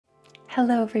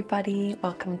Hello everybody,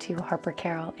 welcome to Harper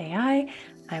Carroll AI.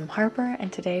 I'm Harper and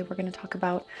today we're going to talk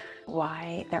about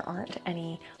why there aren't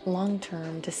any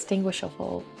long-term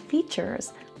distinguishable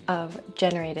features of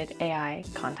generated AI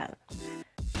content.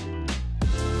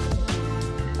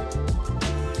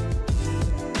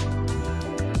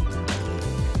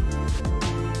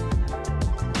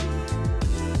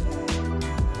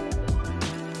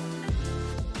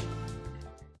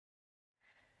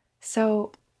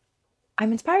 So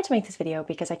I'm inspired to make this video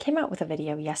because I came out with a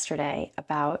video yesterday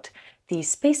about the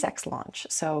SpaceX launch.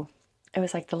 So it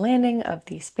was like the landing of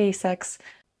the SpaceX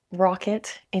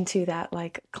rocket into that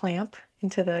clamp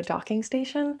into the docking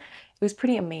station. It was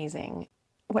pretty amazing.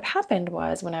 What happened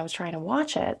was when I was trying to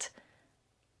watch it,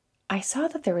 I saw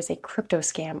that there was a crypto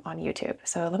scam on YouTube.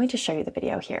 So let me just show you the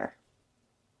video here.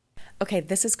 Okay,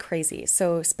 this is crazy.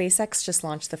 So SpaceX just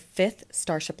launched the 5th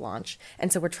Starship launch,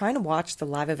 and so we're trying to watch the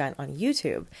live event on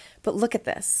YouTube. But look at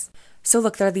this. So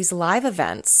look, there are these live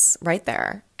events right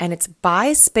there, and it's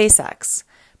by SpaceX.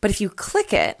 But if you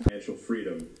click it, financial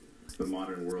freedom the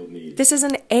modern world needs. This is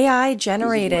an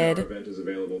AI-generated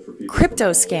crypto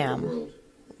scam.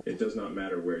 It does not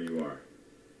matter where you are.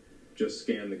 Just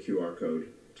scan the QR code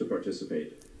to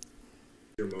participate.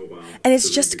 Your mobile, and it's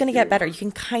just going to get better. You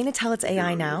can kind of tell it's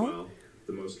AI now.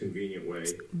 The most convenient way.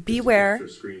 Beware.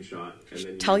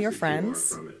 Tell your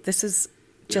friends. This is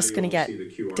just going to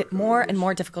get more and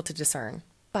more difficult to discern.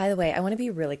 By the way, I want to be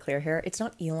really clear here. It's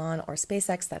not Elon or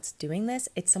SpaceX that's doing this.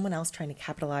 It's someone else trying to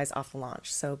capitalize off the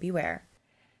launch. So beware.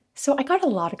 So I got a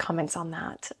lot of comments on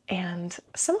that, and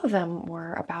some of them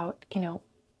were about,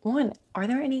 one, are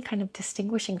there any kind of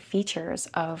distinguishing features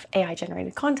of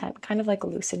AI-generated content, kind of like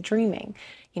lucid dreaming?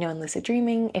 In lucid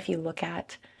dreaming, if you look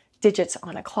at digits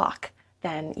on a clock,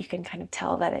 then you can kind of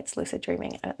tell that it's lucid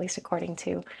dreaming, at least according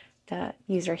to the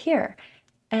user here.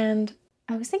 And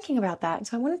I was thinking about that,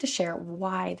 so I wanted to share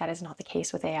why that is not the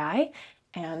case with AI,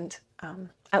 and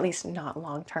at least not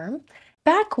long-term.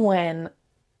 Back when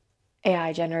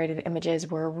AI-generated images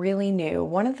were really new,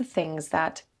 one of the things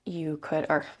that you could,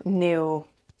 or new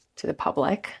to the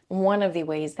public, one of the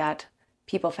ways that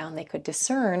people found they could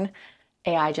discern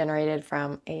AI generated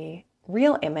from a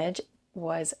real image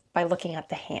was by looking at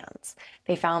the hands.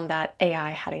 They found that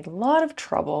AI had a lot of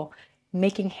trouble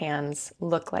making hands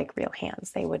look like real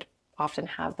hands. They would often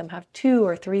have them have 2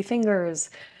 or 3 fingers,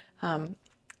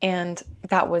 and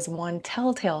that was one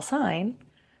telltale sign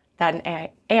that an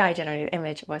AI-generated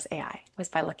image was AI, was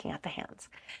by looking at the hands.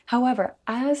 However,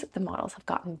 as the models have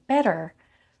gotten better,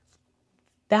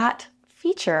 that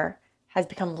feature has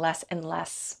become less and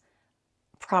less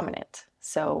prominent.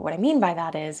 So what I mean by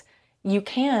that is you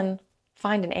can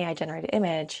find an AI-generated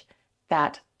image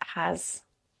that has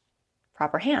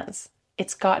proper hands.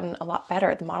 It's gotten a lot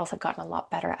better. The models have gotten a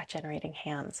lot better at generating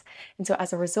hands. And so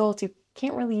as a result, you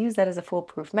can't really use that as a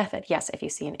foolproof method. Yes, if you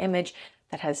see an image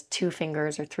that has 2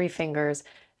 fingers or 3 fingers,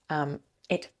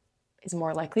 it is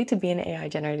more likely to be an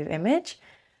AI-generated image.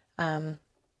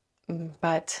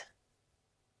 But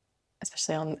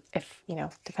especially on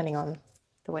depending on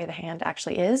the way the hand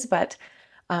actually is, but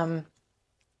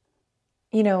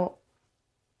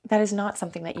that is not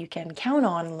something that you can count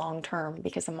on long term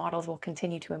because the models will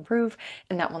continue to improve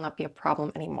and that will not be a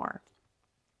problem anymore.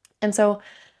 And so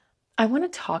I want to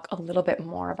talk a little bit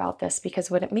more about this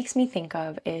because what it makes me think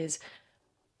of is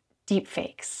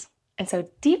deepfakes. And so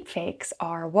deepfakes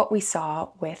are what we saw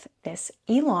with this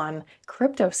Elon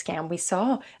crypto scam. We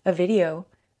saw a video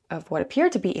of what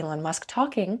appeared to be Elon Musk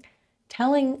telling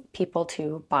people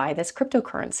to buy this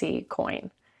cryptocurrency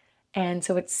coin. And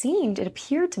so it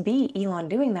appeared to be Elon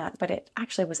doing that, but it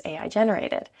actually was AI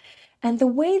generated. And the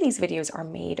way these videos are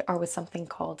made are with something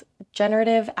called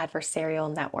generative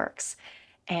adversarial networks.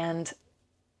 And,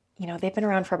 they've been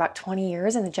around for about 20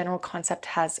 years and the general concept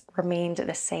has remained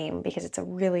the same because it's a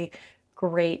really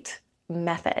great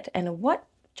method. And what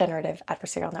generative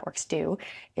adversarial networks do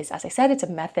is, as I said, it's a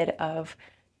method of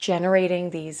generating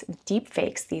these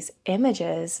deepfakes, these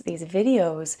images, these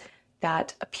videos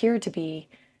that appear to be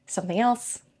something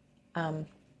else.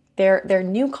 They're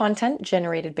new content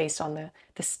generated based on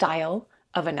the style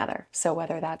of another. So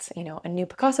whether that's, a new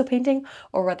Picasso painting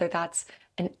or whether that's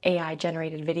an AI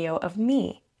generated video of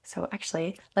me. So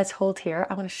actually, let's hold here.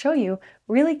 I want to show you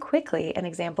really quickly an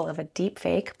example of a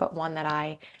deepfake, but one that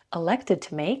I elected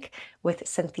to make with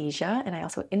Synthesia. And I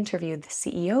also interviewed the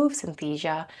CEO of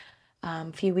Synthesia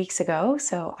a few weeks ago,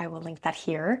 so I will link that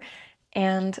here.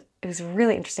 And it was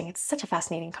really interesting. It's such a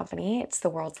fascinating company. It's the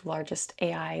world's largest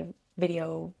AI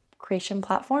video creation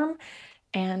platform,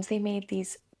 and they made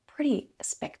these pretty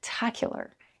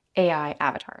spectacular AI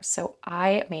avatars. So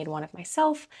I made one of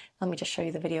myself. Let me just show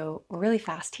you the video really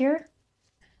fast here.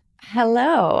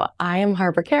 Hello, I am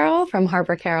Harper Carroll from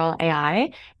Harper Carroll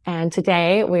AI, and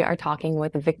today we are talking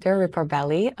with Victor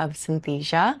Riparvelli of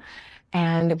Synthesia,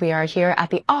 and we are here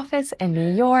at the office in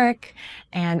New York,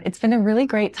 and it's been a really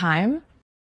great time.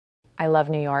 I love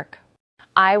New York.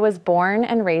 I was born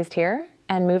and raised here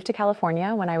and moved to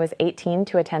California when I was 18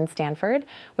 to attend Stanford,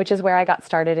 which is where I got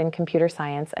started in computer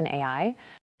science and AI.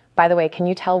 By the way, can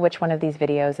you tell which one of these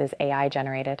videos is AI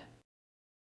generated?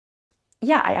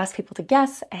 Yeah, I asked people to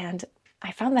guess, and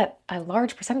I found that a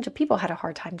large percentage of people had a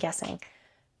hard time guessing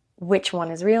which one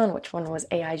is real and which one was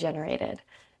AI generated.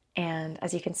 And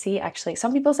as you can see, actually,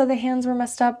 some people said the hands were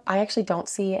messed up. I actually don't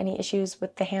see any issues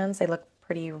with the hands. They look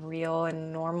pretty real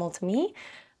and normal to me.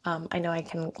 I know I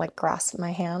can like grasp my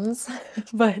hands,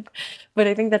 but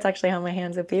I think that's actually how my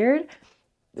hands appeared.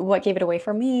 What gave it away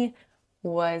for me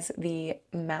was the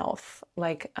mouth,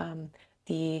 like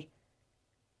the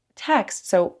text.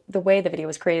 So the way the video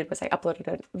was created was I uploaded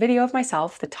a video of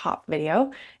myself, the top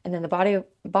video, and then the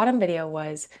bottom video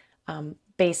was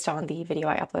based on the video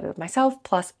I uploaded of myself,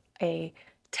 plus a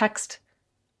text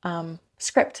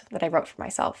script that I wrote for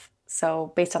myself.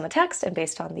 So based on the text and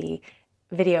based on the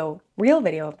real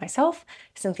video of myself,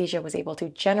 Synthesia was able to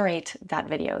generate that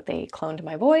video. They cloned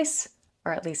my voice,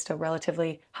 or at least a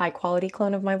relatively high quality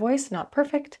clone of my voice, not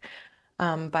perfect,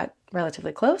 but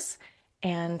relatively close,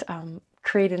 and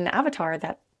created an avatar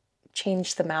that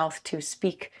changed the mouth to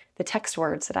speak the text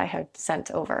words that I had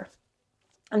sent over,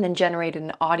 and then generated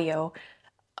an audio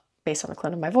based on the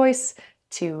clone of my voice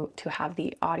to have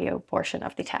the audio portion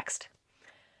of the text.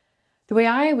 The way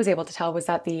I was able to tell was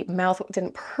that the mouth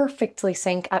didn't perfectly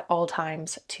sync at all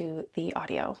times to the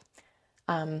audio.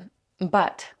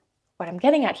 But what I'm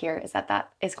getting at here is that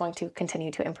that is going to continue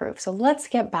to improve. So let's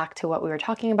get back to what we were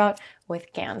talking about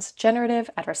with GANs, generative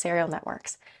adversarial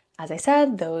networks. As I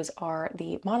said, those are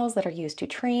the models that are used to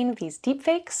train these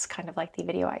deepfakes, kind of like the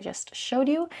video I just showed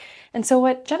you. And so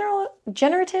what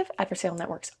generative adversarial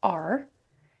networks are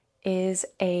is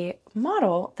a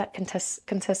model that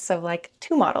consists of like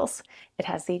two models. It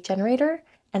has the generator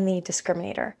and the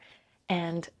discriminator.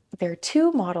 And they're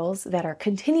two models that are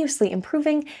continuously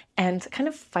improving and kind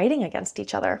of fighting against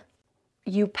each other.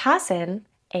 You pass in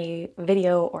a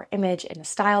video or image in a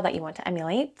style that you want to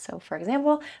emulate. So for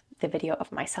example, the video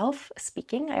of myself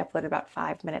speaking, I uploaded about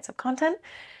 5 minutes of content,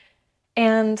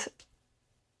 and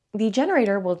the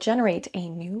generator will generate a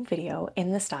new video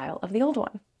in the style of the old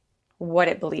one. What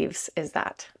it believes is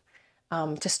that.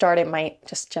 To start, it might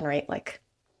just generate like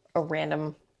a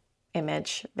random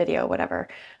image, video, whatever,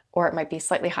 or it might be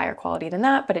slightly higher quality than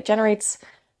that, but it generates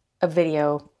a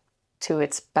video to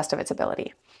its best of its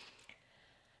ability.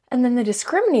 And then the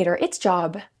discriminator, its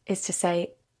job is to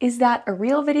say, is that a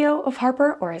real video of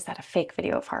Harper or is that a fake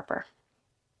video of Harper?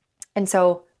 And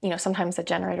so, sometimes the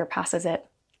generator passes it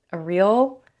a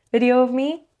real video of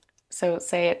me. So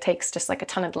say it takes just like a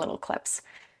ton of little clips.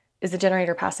 Is the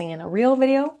generator passing in a real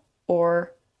video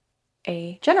or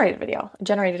a generated video, a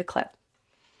generated clip?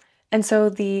 And so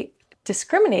the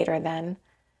discriminator then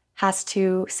has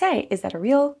to say, is that a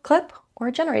real clip or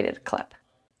a generated clip?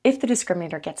 If the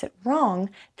discriminator gets it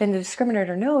wrong, then the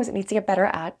discriminator knows it needs to get better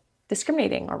at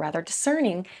discriminating, or rather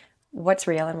discerning what's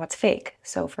real and what's fake.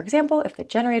 So for example, if the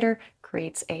generator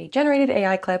creates a generated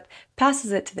AI clip,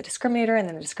 passes it to the discriminator, and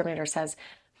then the discriminator says,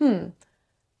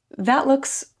 that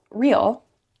looks real,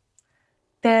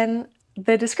 then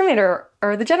the discriminator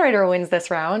or the generator wins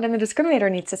this round, and the discriminator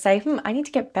needs to say, I need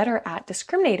to get better at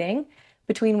discriminating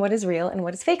between what is real and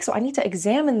what is fake. So I need to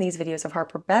examine these videos of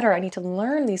Harper better. I need to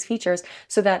learn these features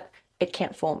so that it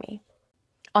can't fool me.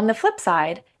 On the flip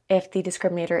side, if the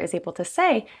discriminator is able to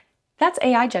say, that's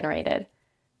AI generated,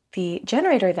 the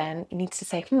generator then needs to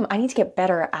say, I need to get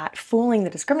better at fooling the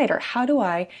discriminator. How do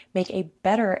I make a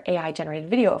better AI generated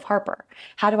video of Harper?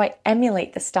 How do I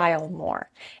emulate the style more?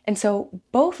 And so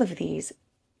both of these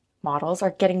models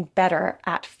are getting better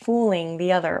at fooling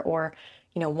the other, or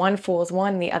one fools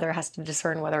one, the other has to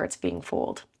discern whether it's being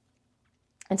fooled.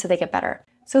 And so they get better.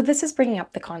 So this is bringing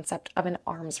up the concept of an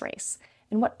arms race.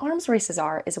 And what arms races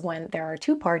are is when there are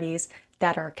two parties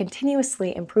that are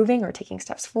continuously improving or taking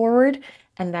steps forward,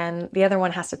 and then the other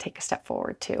one has to take a step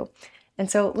forward too. And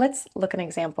so let's look at an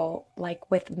example like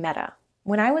with Meta.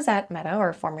 When I was at Meta,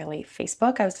 or formerly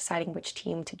Facebook, I was deciding which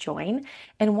team to join,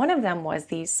 and one of them was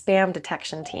the spam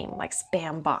detection team, like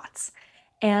spam bots.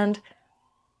 And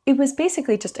it was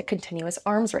basically just a continuous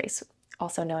arms race,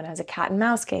 also known as a cat and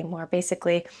mouse game, where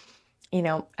basically,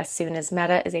 as soon as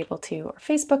Meta is able to, or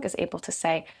Facebook is able to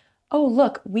say, oh,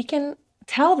 look, we can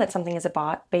tell that something is a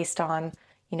bot based on,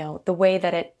 the way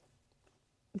that it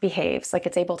behaves. Like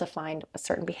it's able to find a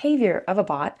certain behavior of a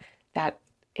bot that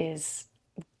is,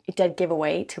 dead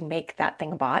giveaway to make that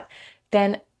thing a bot,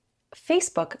 then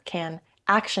Facebook can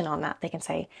action on that. They can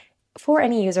say, for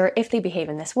any user, if they behave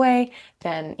in this way,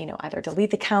 then, either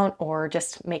delete the account or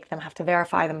just make them have to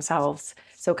verify themselves.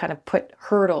 So kind of put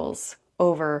hurdles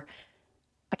over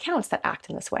accounts that act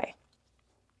in this way.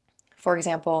 For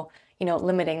example,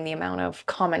 limiting the amount of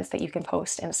comments that you can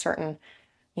post in a certain,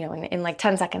 in like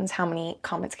 10 seconds, how many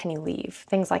comments can you leave?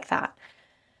 Things like that.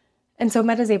 And so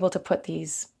Meta is able to put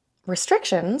these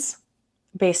restrictions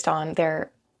based on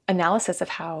their analysis of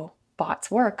how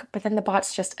bots work, but then the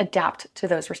bots just adapt to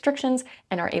those restrictions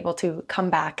and are able to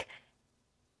come back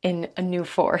in a new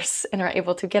force and are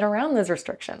able to get around those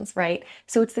restrictions, right?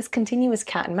 So it's this continuous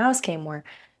cat and mouse game where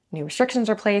new restrictions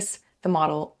are placed,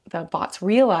 the bots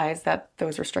realize that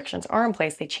those restrictions are in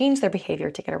place, they change their behavior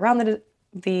to get around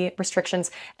the restrictions,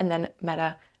 and then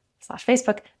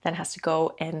Meta/Facebook then has to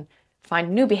go and find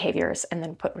new behaviors and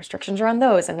then put restrictions around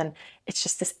those. And then it's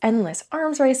just this endless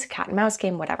arms race, cat and mouse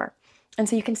game, whatever. And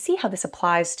so you can see how this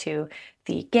applies to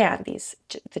the GAN,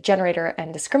 the generator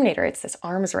and discriminator. It's this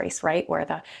arms race, right? Where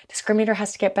the discriminator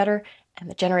has to get better and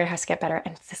the generator has to get better.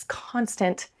 And it's this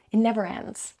constant, it never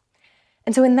ends.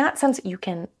 And so in that sense, you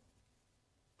can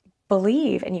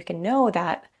believe and you can know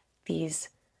that these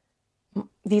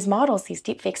models, these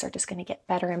deepfakes, are just going to get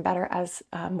better and better as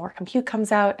more compute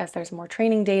comes out, as there's more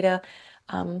training data.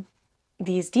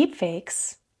 These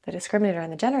deepfakes, the discriminator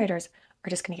and the generators, are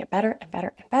just going to get better and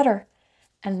better and better.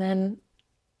 And then,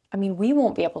 we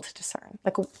won't be able to discern.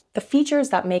 Like, the features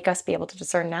that make us be able to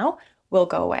discern now will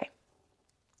go away.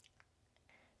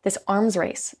 This arms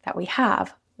race that we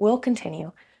have will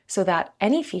continue so that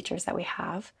any features that we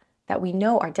have that we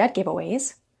know are dead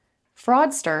giveaways,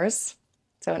 fraudsters.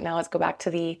 So now let's go back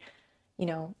to the,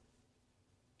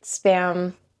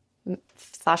 spam/Facebook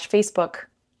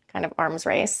kind of arms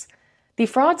race. The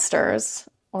fraudsters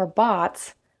or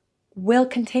bots will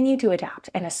continue to adapt.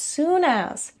 And as soon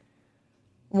as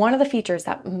one of the features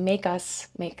that make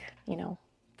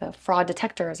the fraud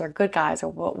detectors or good guys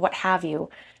or what have you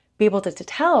be able to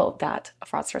tell that a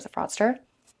fraudster is a fraudster,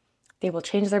 they will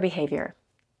change their behavior.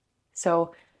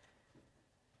 So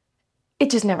it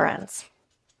just never ends,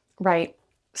 right?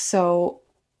 So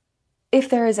if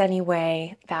there is any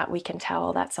way that we can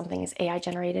tell that something is AI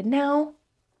generated now,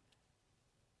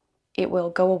 it will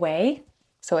go away.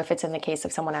 So if it's in the case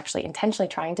of someone actually intentionally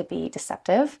trying to be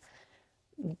deceptive,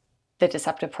 the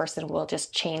deceptive person will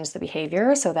just change the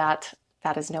behavior so that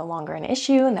that is no longer an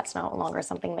issue and that's no longer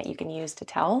something that you can use to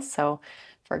tell. So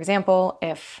for example,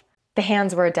 if the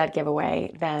hands were a dead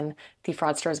giveaway, then the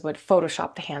fraudsters would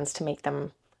Photoshop the hands to make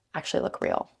them actually look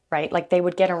real, right? Like they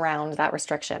would get around that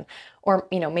restriction. Or,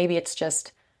 maybe it's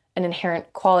just an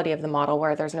inherent quality of the model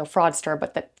where there's no fraudster,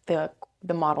 but that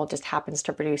the model just happens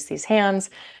to produce these hands.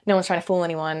 No one's trying to fool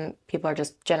anyone. People are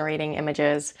just generating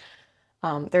images.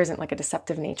 There isn't like a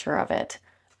deceptive nature of it.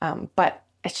 But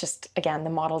it's just, again, the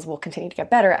models will continue to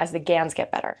get better as the GANs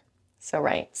get better.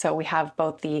 So we have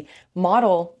both the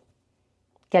model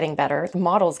getting better, the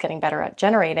models getting better at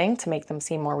generating to make them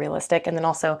seem more realistic, and then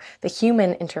also the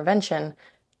human intervention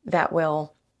that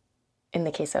will, in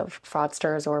the case of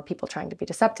fraudsters or people trying to be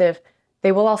deceptive,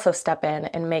 they will also step in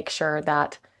and make sure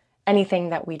that anything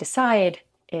that we decide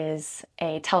is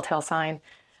a telltale sign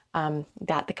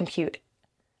that the compute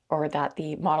or that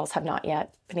the models have not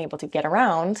yet been able to get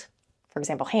around, for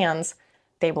example, hands,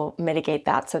 they will mitigate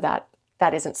that so that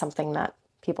that isn't something that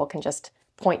people can just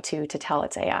point to tell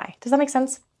it's AI. Does that make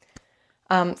sense?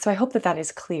 So I hope that that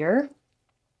is clear.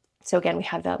 So again, we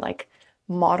have that like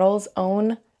model's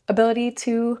own ability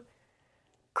to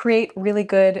create really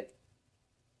good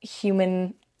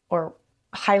human or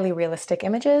highly realistic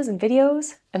images and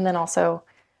videos. And then also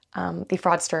the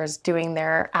fraudsters doing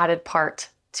their added part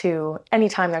to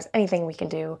anytime there's anything we can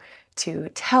do to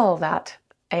tell that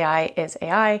AI is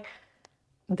AI,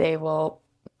 they will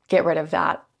get rid of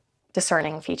that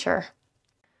discerning feature.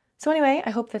 So anyway, I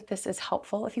hope that this is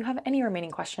helpful. If you have any remaining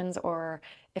questions or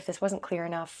if this wasn't clear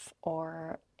enough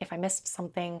or if I missed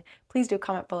something, please do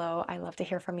comment below. I love to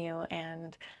hear from you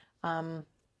and love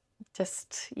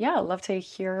to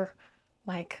hear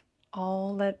like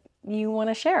all that you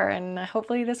want to share. And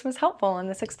hopefully this was helpful and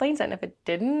this explains it. And if it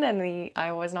didn't and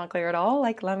I was not clear at all,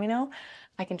 like let me know.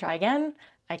 I can try again.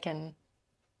 I can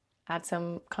add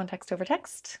some context over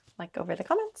text, like over the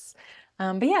comments.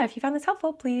 But yeah, if you found this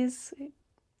helpful, please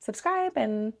subscribe,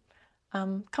 and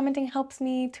commenting helps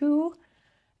me too,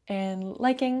 and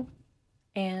liking,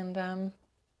 and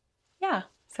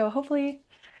so hopefully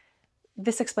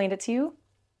this explained it to you.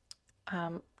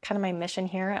 Kind of my mission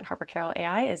here at Harper Carroll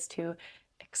AI is to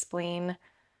explain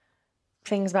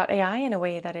things about AI in a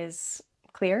way that is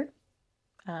clear,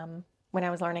 when I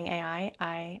was learning AI.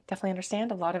 I definitely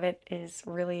understand a lot of it is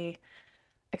really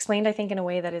explained, I think, in a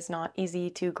way that is not easy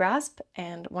to grasp.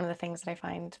 And one of the things that I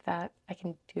find that I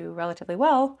can do relatively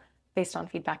well, based on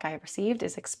feedback I have received,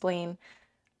 is explain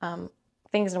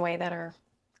things in a way that are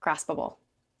graspable.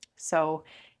 So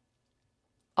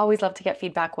always love to get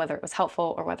feedback, whether it was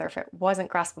helpful or whether if it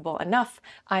wasn't graspable enough.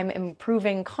 I'm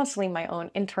improving constantly my own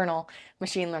internal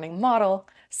machine learning model.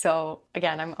 So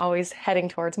again, I'm always heading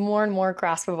towards more and more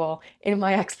graspable in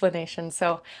my explanation.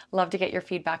 So love to get your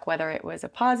feedback, whether it was a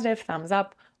positive thumbs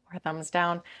up or a thumbs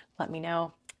down. Let me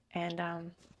know.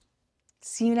 And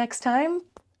see you next time.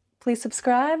 Please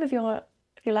subscribe if you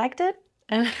liked it.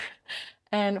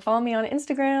 And follow me on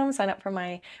Instagram, sign up for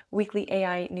my weekly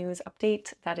AI news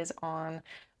update that is on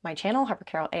my channel,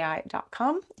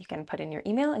 harpercarrollai.com. You can put in your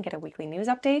email and get a weekly news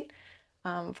update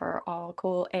for all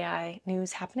cool AI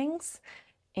news happenings.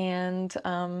 And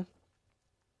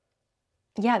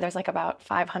yeah, there's like about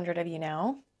 500 of you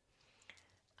now.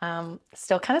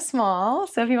 Still kind of small,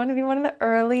 so if you want to be one of the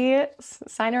early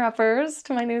signer-uppers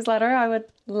to my newsletter, I would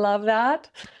love that.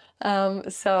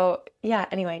 So yeah,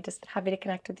 anyway, just happy to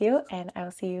connect with you, and I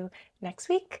will see you next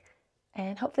week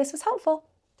and hope this was helpful.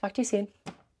 Talk to you soon.